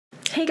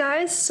Hey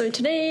guys, so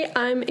today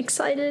I'm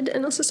excited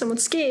and also somewhat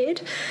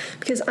scared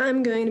because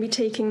I'm going to be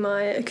taking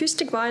my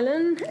acoustic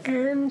violin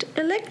and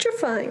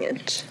electrifying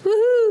it.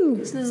 Woohoo!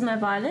 This is my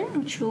violin,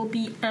 which will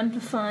be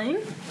amplifying.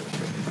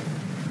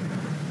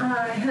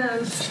 I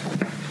have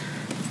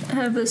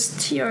this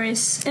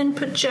TRS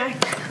input jack.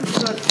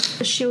 I've got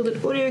a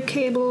shielded audio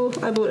cable.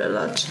 I bought a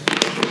lot,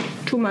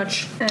 too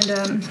much, and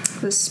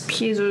this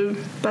piezo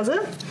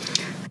buzzer.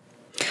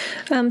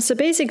 So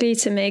basically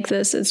to make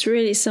this, it's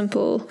really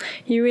simple.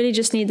 You really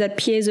just need that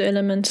piezo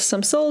element,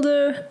 some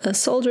solder, a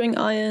soldering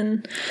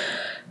iron,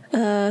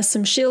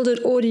 some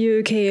shielded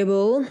audio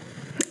cable,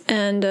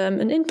 and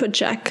an input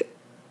jack.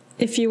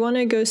 If you want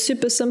to go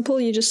super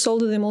simple, you just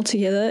solder them all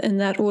together in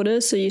that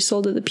order. So you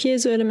solder the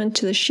piezo element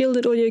to the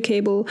shielded audio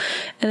cable,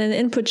 and then the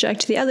input jack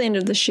to the other end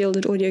of the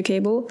shielded audio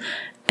cable,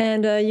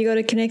 and you got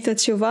to connect that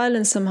to your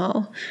violin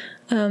somehow.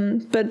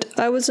 But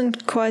I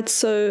wasn't quite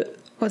so,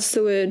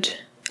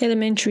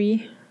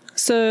 elementary.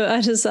 So I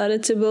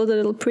decided to build a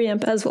little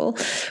preamp as well,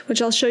 which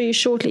I'll show you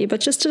shortly.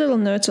 But just a little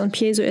note on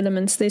piezo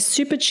elements. They're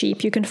super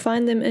cheap. You can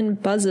find them in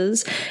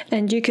buzzers,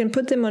 and you can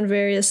put them on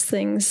various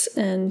things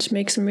and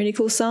make some really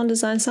cool sound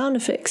design sound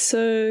effects.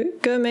 So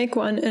go make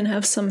one and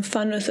have some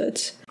fun with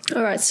it.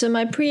 Alright, so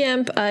my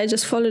preamp, I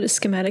just followed a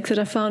schematic that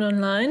I found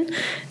online,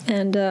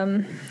 and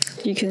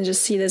you can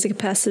just see there's a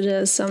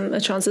capacitor, a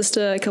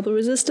transistor, a couple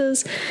of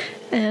resistors,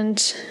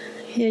 and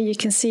here you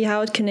can see how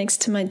it connects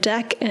to my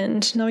DAC,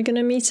 and now we're going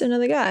to meet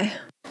another guy.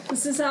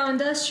 This is our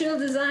industrial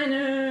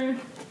designer,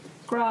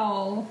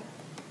 Raoul.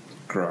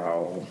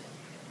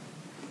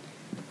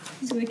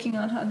 He's working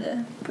out how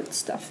to put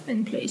stuff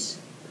in place.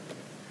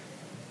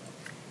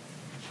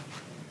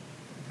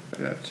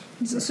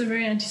 He's also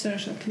very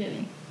antisocial,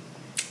 clearly.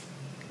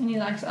 And he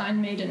likes Iron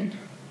Maiden.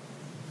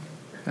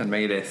 And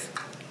Maideth.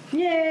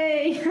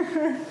 Yay!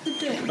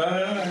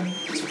 No.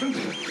 It's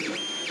printed.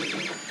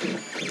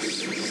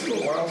 It's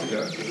still a while to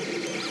go.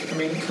 I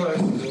mean, close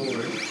is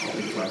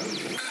already close.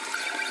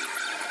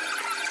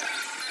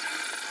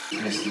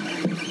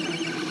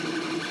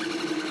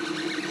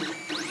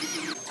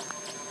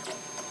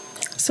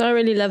 So I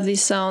really love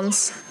these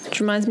sounds. It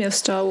reminds me of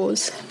Star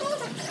Wars.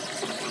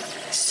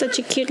 Such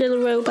a cute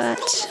little robot.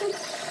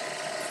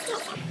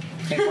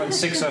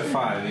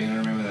 10.605, you can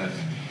remember that?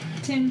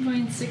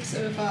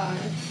 10.605.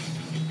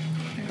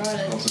 I got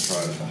it. Also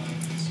try it.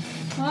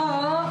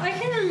 Oh, I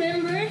can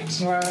remember it.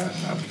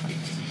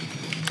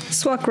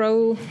 Swak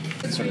Raoul.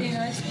 It's really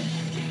nice.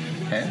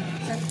 Okay.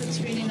 That fits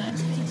really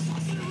nicely.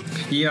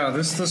 Yeah,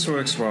 this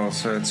works well,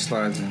 so it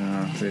slides in and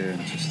out there.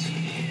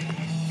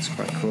 It's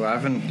quite cool. I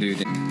haven't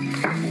glued it.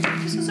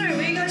 So sorry,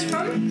 where are you guys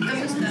from? I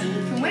missed that.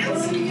 From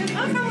Wales? Oh,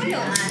 from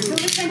Wales.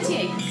 Number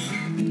 28.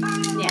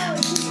 Yeah.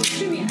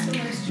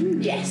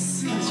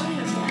 Yes.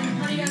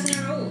 How do you guys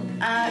know Raoul?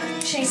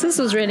 So this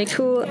was really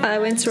cool. I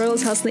went to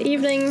Raoul's house in the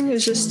evening. He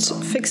was just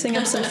fixing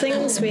up some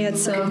things. We had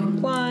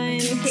some wine,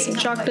 some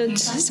chocolate,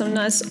 some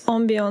nice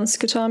ambiance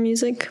guitar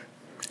music,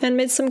 and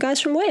met some guys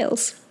from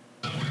Wales.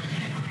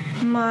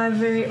 My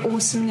very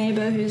awesome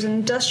neighbor, who's an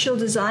industrial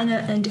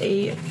designer and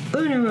a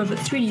owner of a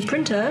 3D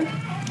printer,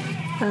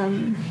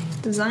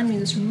 designed me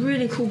this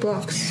really cool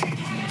box,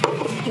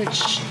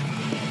 which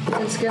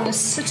is going to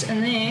sit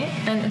in there,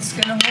 and it's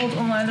going to hold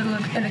all my little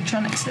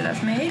electronics that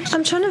I've made.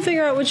 I'm trying to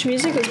figure out which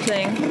music was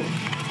playing.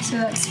 So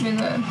that's where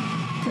the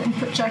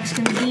input jack's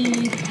going to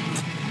be.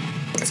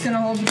 It's going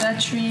to hold the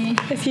battery.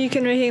 If you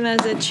can recognize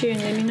that tune,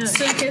 let me know.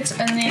 Circuit,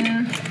 and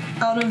then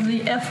out of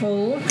the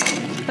F-hole,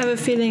 I have a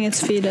feeling it's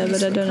feeder,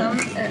 but I don't know.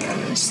 And I'm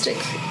going to stick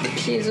the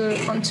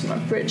piezo onto my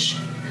bridge.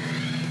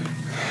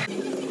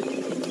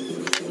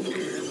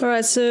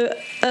 Alright, so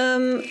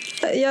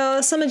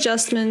some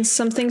adjustments.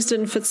 Some things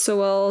didn't fit so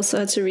well, so I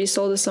had to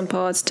resolder some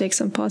parts, take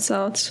some parts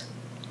out.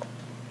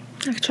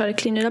 I try to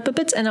clean it up a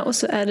bit, and I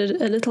also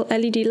added a little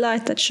LED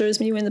light that shows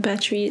me when the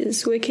battery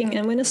is working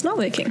and when it's not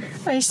working.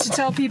 I used to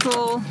tell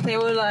people, they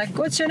were like,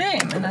 "What's your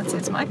name?" And I'd say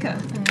it's Micah,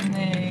 and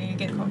then they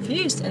get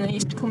confused, and they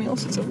used to call me all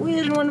sorts of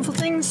weird and wonderful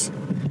things.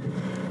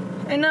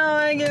 And now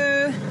I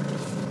go,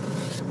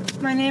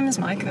 "My name is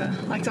Micah,"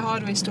 like the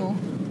hardware store.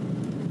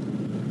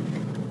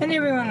 And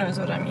everyone knows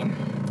what I mean.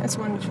 That's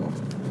wonderful.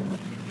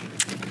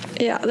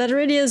 Yeah, that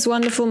really is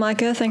wonderful,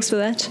 Micah. Thanks for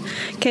that.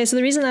 Okay, so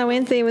the reason I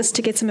went there was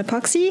to get some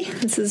epoxy.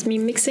 This is me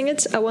mixing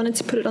it. I wanted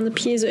to put it on the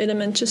piezo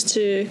element just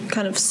to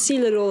kind of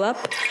seal it all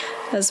up,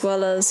 as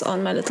well as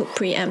on my little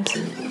preamp.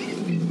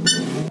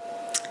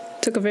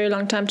 Took a very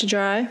long time to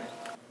dry,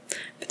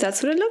 but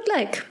that's what it looked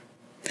like.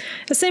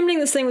 Assembling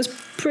this thing was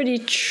pretty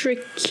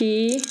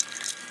tricky.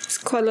 There's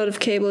quite a lot of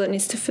cable that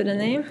needs to fit in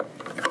there.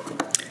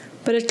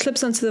 But it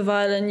clips onto the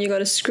violin, you got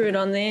to screw it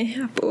on there.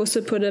 I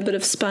also put a bit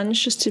of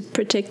sponge just to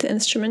protect the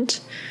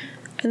instrument.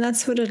 And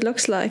that's what it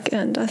looks like,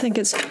 and I think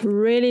it's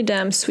really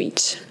damn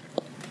sweet.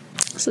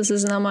 So this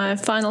is now my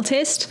final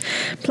test.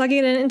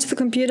 Plugging it into the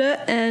computer,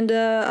 and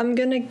I'm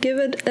going to give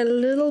it a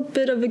little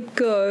bit of a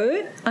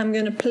go. I'm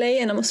going to play,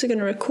 and I'm also going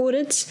to record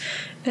it,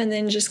 and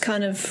then just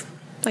kind of,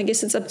 I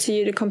guess it's up to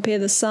you to compare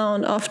the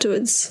sound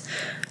afterwards.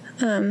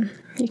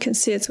 You can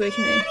see it's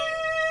working there.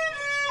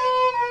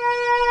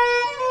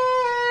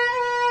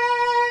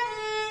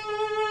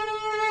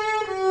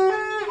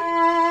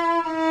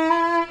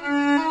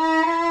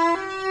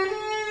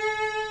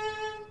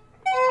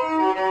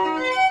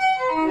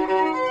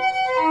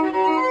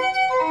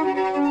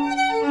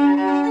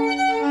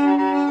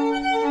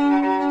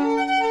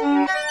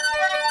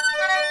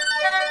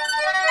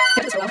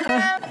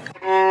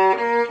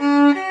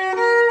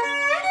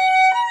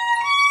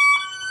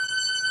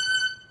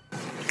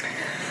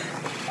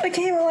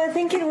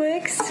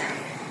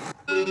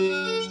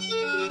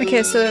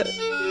 Okay, so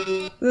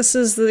this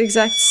is the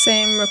exact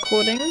same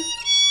recording,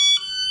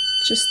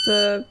 just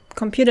the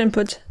computer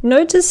input.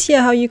 Notice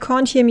here how you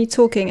can't hear me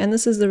talking, and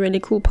this is the really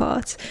cool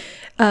part.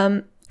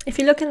 If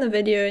you look in the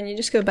video and you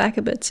just go back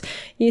a bit,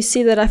 you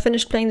see that I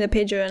finished playing the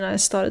Piezo and I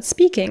started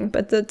speaking,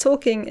 but the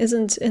talking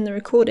isn't in the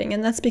recording,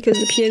 and that's because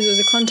the Piezo is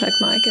a contact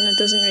mic and it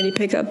doesn't really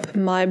pick up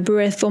my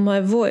breath or my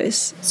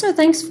voice. So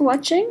thanks for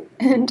watching,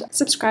 and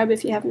subscribe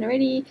if you haven't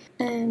already,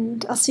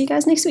 and I'll see you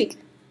guys next week.